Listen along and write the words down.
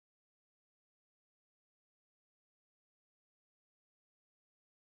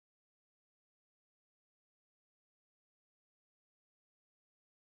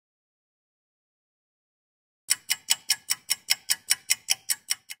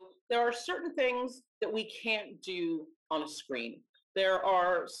there are certain things that we can't do on a screen. There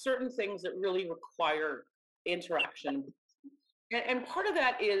are certain things that really require interaction. And part of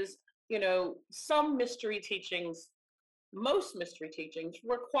that is, some mystery teachings, most mystery teachings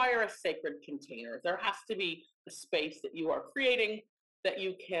require a sacred container. There has to be a space that you are creating that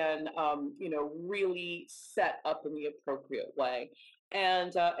you can, really set up in the appropriate way.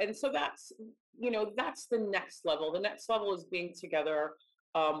 And so that's the next level. The next level is being together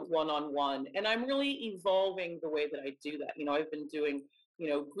one-on-one. And I'm really evolving the way that I do that. I've been doing,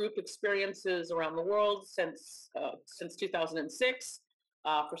 group experiences around the world since 2006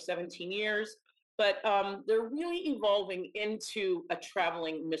 for 17 years. But they're really evolving into the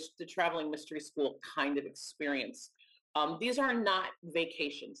traveling mystery school kind of experience. These are not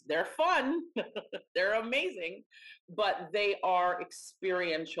vacations. They're fun, they're amazing, but they are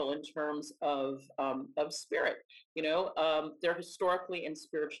experiential in terms of spirit. They're historically and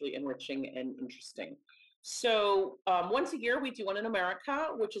spiritually enriching and interesting. So once a year, we do one in America,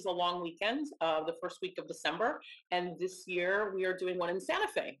 which is a long weekend, the first week of December. And this year, we are doing one in Santa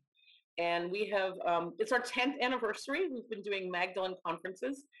Fe. And we have, it's our 10th anniversary. We've been doing Magdalene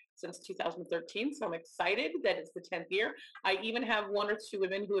conferences since 2013. So I'm excited that it's the 10th year. I even have one or two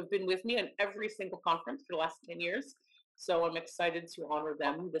women who have been with me in every single conference for the last 10 years. So I'm excited to honor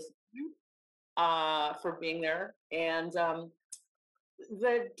them this year for being there. And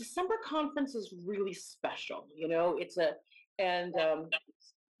the December conference is really special. And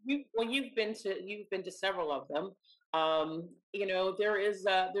you've been to several of them.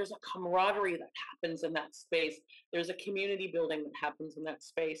 There's a camaraderie that happens in that space. There's a community building that happens in that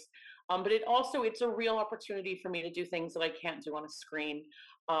space. But it's a real opportunity for me to do things that I can't do on a screen,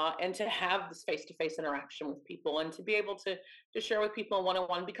 and to have this face-to-face interaction with people, and to be able to share with people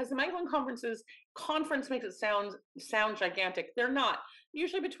one-on-one. Because the Magdalene conference makes it sound gigantic. They're not.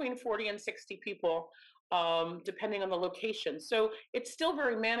 Usually between 40 and 60 people. Depending on the location. So it's still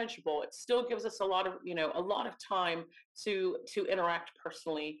very manageable. It still gives us a lot of time to interact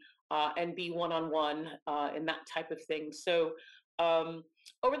personally and be one-on-one and that type of thing. So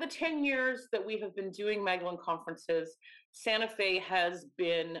over the 10 years that we have been doing Magdalene conferences, Santa Fe has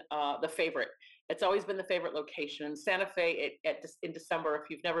been the favorite. It's always been the favorite location. Santa Fe in December, if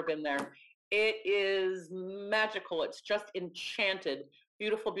you've never been there, it is magical. It's just enchanted.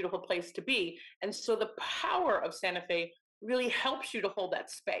 Beautiful, beautiful place to be. And so the power of Santa Fe really helps you to hold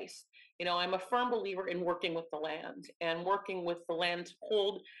that space. I'm a firm believer in working with the land, and working with the land to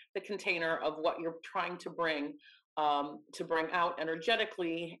hold the container of what you're trying to bring out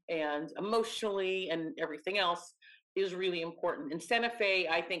energetically and emotionally and everything else is really important. And Santa Fe,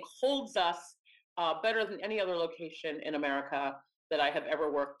 I think, holds us better than any other location in America that I have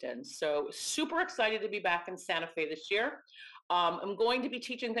ever worked in. So super excited to be back in Santa Fe this year. I'm going to be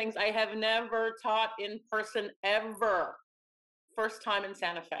teaching things I have never taught in person ever. First time in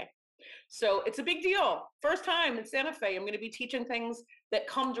Santa Fe. So it's a big deal. First time in Santa Fe. I'm going to be teaching things that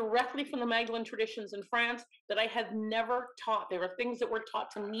come directly from the Magdalene traditions in France that I had never taught. They were things that were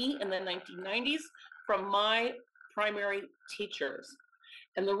taught to me in the 1990s from my primary teachers.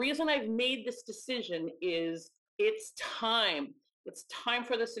 And the reason I've made this decision is it's time. It's time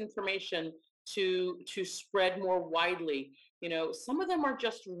for this information to spread more widely. Some of them are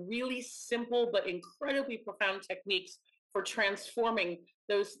just really simple but incredibly profound techniques for transforming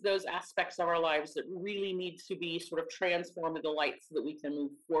those aspects of our lives that really need to be sort of transformed into light so that we can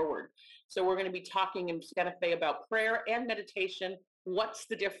move forward. So we're going to be talking in Santa Fe about prayer and meditation, what's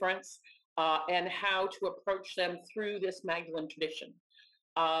the difference, and how to approach them through this Magdalene tradition.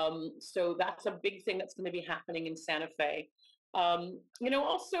 So that's a big thing that's going to be happening in Santa Fe.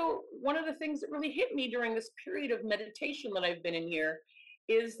 Also, one of the things that really hit me during this period of meditation that I've been in here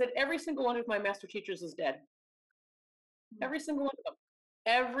is that every single one of my master teachers is dead. Every single one of them.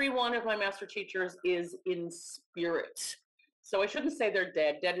 Every one of my master teachers is in spirit. So I shouldn't say they're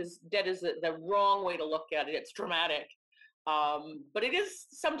dead. Dead is the wrong way to look at it. It's dramatic. But it is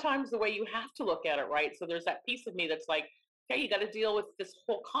sometimes the way you have to look at it, right? So there's that piece of me that's like, okay, you got to deal with this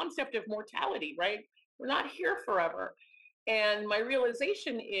whole concept of mortality, right? We're not here forever. And my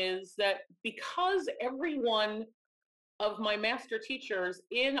realization is that because every one of my master teachers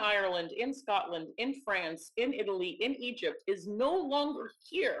in Ireland, in Scotland, in France, in Italy, in Egypt is no longer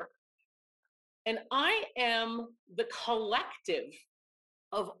here, and I am the collective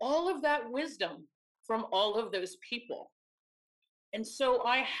of all of that wisdom from all of those people. And so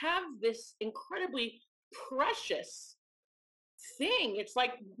I have this incredibly precious thing. It's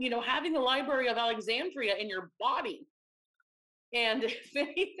like, having the Library of Alexandria in your body. And if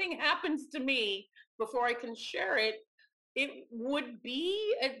anything happens to me before I can share it, it would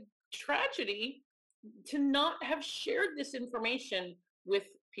be tragedy to not have shared this information with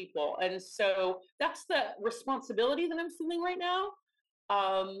people. And so that's the responsibility that I'm feeling right now,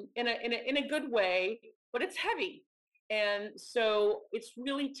 in a good way, but it's heavy. And so it's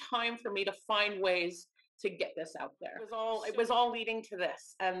really time for me to find ways to get this out there. It was all leading to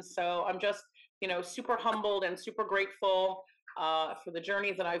this. And so I'm just, super humbled and super grateful for the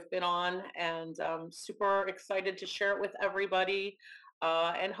journey that I've been on, and super excited to share it with everybody.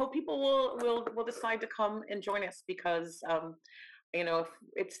 And hope people will decide to come and join us, because if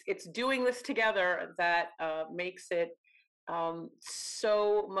it's doing this together that makes it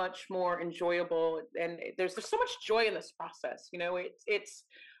so much more enjoyable, and there's so much joy in this process.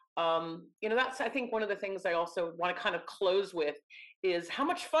 That's, I think, one of the things I also want to kind of close with is how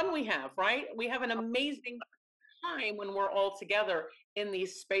much fun we have. Right, we have an amazing time when we're all together in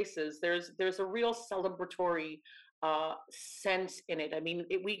these spaces. There's a real celebratory sense in it. I mean,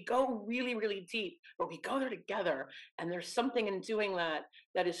 we go really, really deep, but we go there together, and there's something in doing that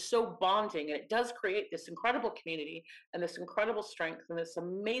that is so bonding, and it does create this incredible community and this incredible strength and this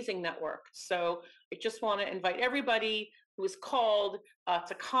amazing network. So I just want to invite everybody who is called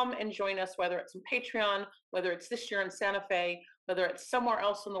to come and join us, whether it's in Patreon, whether it's this year in Santa Fe, whether it's somewhere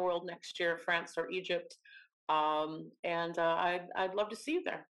else in the world next year, France or Egypt. And I'd love to see you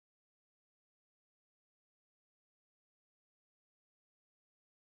there.